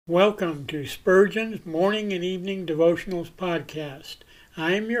Welcome to Spurgeon's Morning and Evening Devotionals Podcast.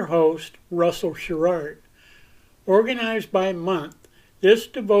 I am your host, Russell Sherrard. Organized by month, this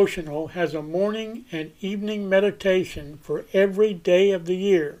devotional has a morning and evening meditation for every day of the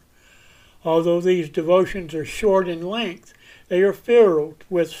year. Although these devotions are short in length, they are filled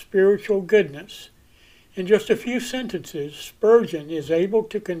with spiritual goodness. In just a few sentences, Spurgeon is able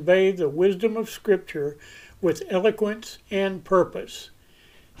to convey the wisdom of Scripture with eloquence and purpose.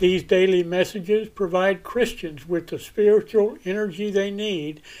 These daily messages provide Christians with the spiritual energy they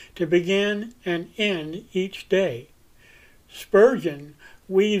need to begin and end each day. Spurgeon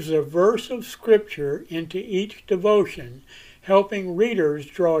weaves a verse of Scripture into each devotion, helping readers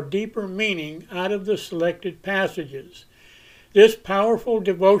draw deeper meaning out of the selected passages. This powerful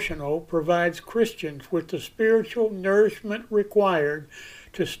devotional provides Christians with the spiritual nourishment required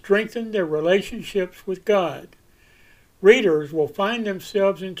to strengthen their relationships with God. Readers will find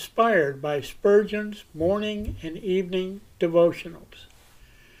themselves inspired by Spurgeon's morning and evening devotionals.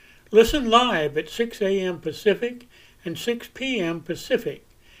 Listen live at 6 a.m. Pacific and 6 p.m. Pacific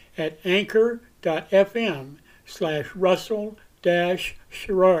at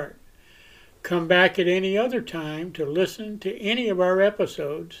anchor.fm/Russell-Sherrard. Come back at any other time to listen to any of our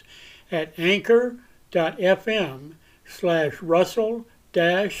episodes at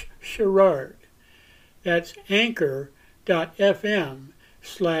anchor.fm/Russell-Sherrard. That's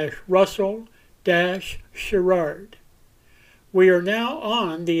anchor.fm/Russell-Sherrard. We are now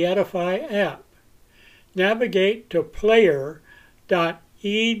on the Edify app. Navigate to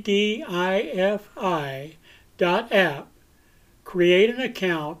player.edifi.app, create an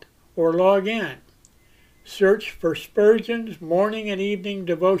account, or log in. Search for Spurgeon's Morning and Evening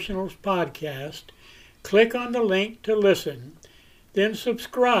Devotionals Podcast, click on the link to listen, then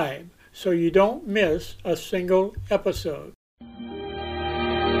subscribe so you don't miss a single episode.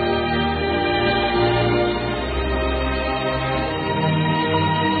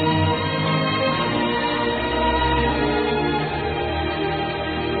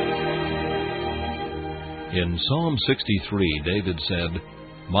 In Psalm 63, David said,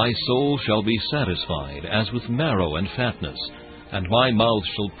 "My soul shall be satisfied as with marrow and fatness, and my mouth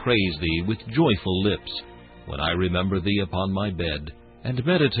shall praise thee with joyful lips, when I remember thee upon my bed, and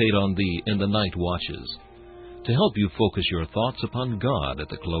meditate on thee in the night watches." To help you focus your thoughts upon God at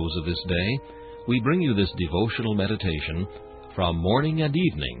the close of this day, we bring you this devotional meditation from Morning and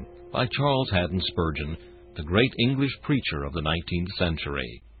Evening by Charles Haddon Spurgeon, the great English preacher of the 19th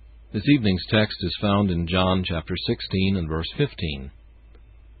century. This evening's text is found in John chapter 16 and verse 15.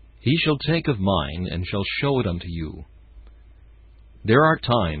 "He shall take of mine, and shall show it unto you." There are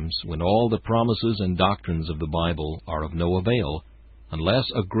times when all the promises and doctrines of the Bible are of no avail, unless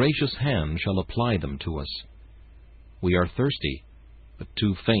a gracious hand shall apply them to us. We are thirsty, but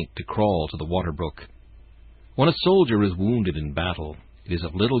too faint to crawl to the water brook. When a soldier is wounded in battle, it is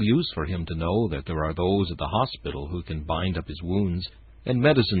of little use for him to know that there are those at the hospital who can bind up his wounds, and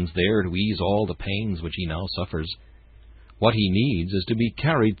medicines there to ease all the pains which he now suffers. What he needs is to be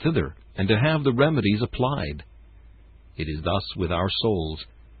carried thither, and to have the remedies applied. It is thus with our souls,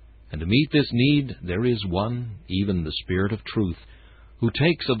 and to meet this need there is one, even the Spirit of truth, who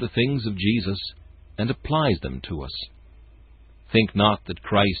takes of the things of Jesus and applies them to us. Think not that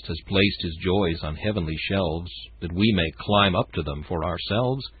Christ has placed his joys on heavenly shelves, that we may climb up to them for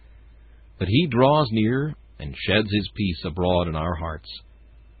ourselves, but he draws near and sheds his peace abroad in our hearts.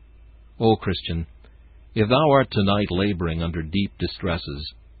 O Christian, if thou art tonight laboring under deep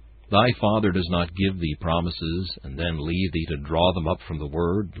distresses, thy Father does not give thee promises and then leave thee to draw them up from the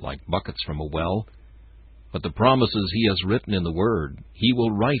Word like buckets from a well. But the promises he has written in the Word, he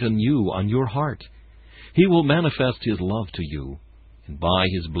will write anew on your heart. He will manifest his love to you, and by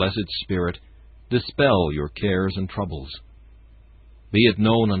his blessed Spirit dispel your cares and troubles. Be it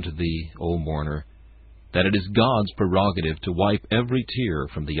known unto thee, O mourner, that it is God's prerogative to wipe every tear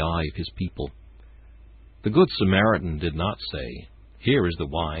from the eye of his people. The Good Samaritan did not say, "Here is the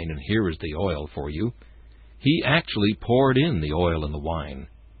wine, and here is the oil for you." He actually poured in the oil and the wine.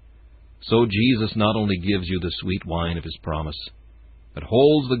 So Jesus not only gives you the sweet wine of his promise, but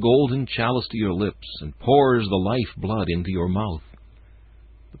holds the golden chalice to your lips and pours the life-blood into your mouth.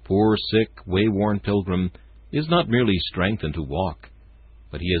 The poor, sick, way-worn pilgrim is not merely strengthened to walk,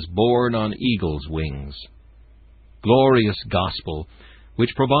 but he is borne on eagle's wings. Glorious gospel,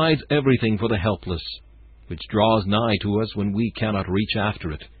 which provides everything for the helpless, which draws nigh to us when we cannot reach after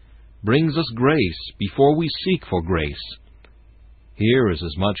it, brings us grace before we seek for grace. Here is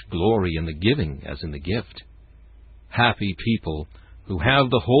as much glory in the giving as in the gift. Happy people who have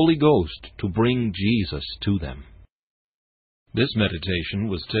the Holy Ghost to bring Jesus to them. This meditation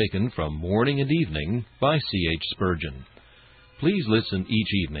was taken from Morning and Evening by C.H. Spurgeon. Please listen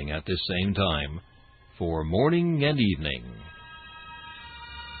each evening at this same time for Morning and Evening.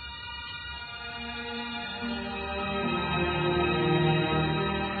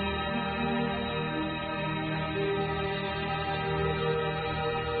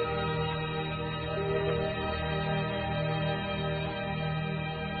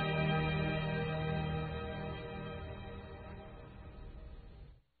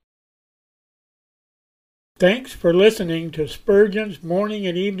 Thanks for listening to Spurgeon's Morning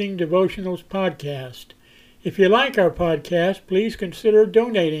and Evening Devotionals podcast. If you like our podcast, please consider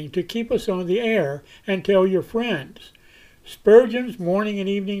donating to keep us on the air and tell your friends. Spurgeon's Morning and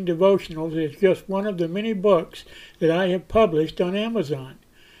Evening Devotionals is just one of the many books that I have published on Amazon.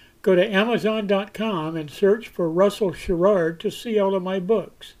 Go to Amazon.com and search for Russell Sherrard to see all of my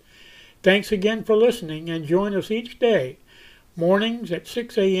books. Thanks again for listening, and join us each day, mornings at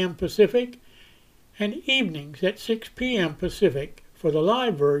 6 a.m. Pacific, and evenings at 6 p.m. Pacific for the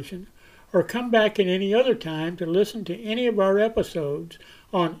live version, or come back at any other time to listen to any of our episodes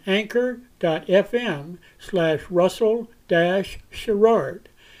on anchor.fm/Russell-Sherrard.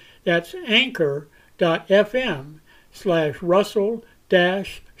 That's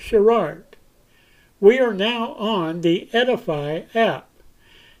anchor.fm/Russell-Sherrard. We are now on the Edify app.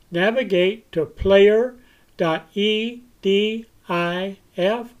 Navigate to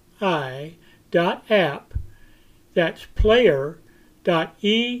player.edifi.app. That's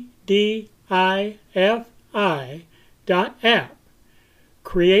player.edifi.app.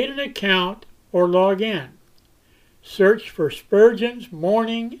 Create an account or log in. Search for Spurgeon's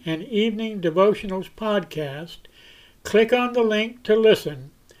Morning and Evening Devotionals podcast. Click on the link to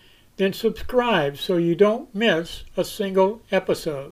listen. Then subscribe so you don't miss a single episode.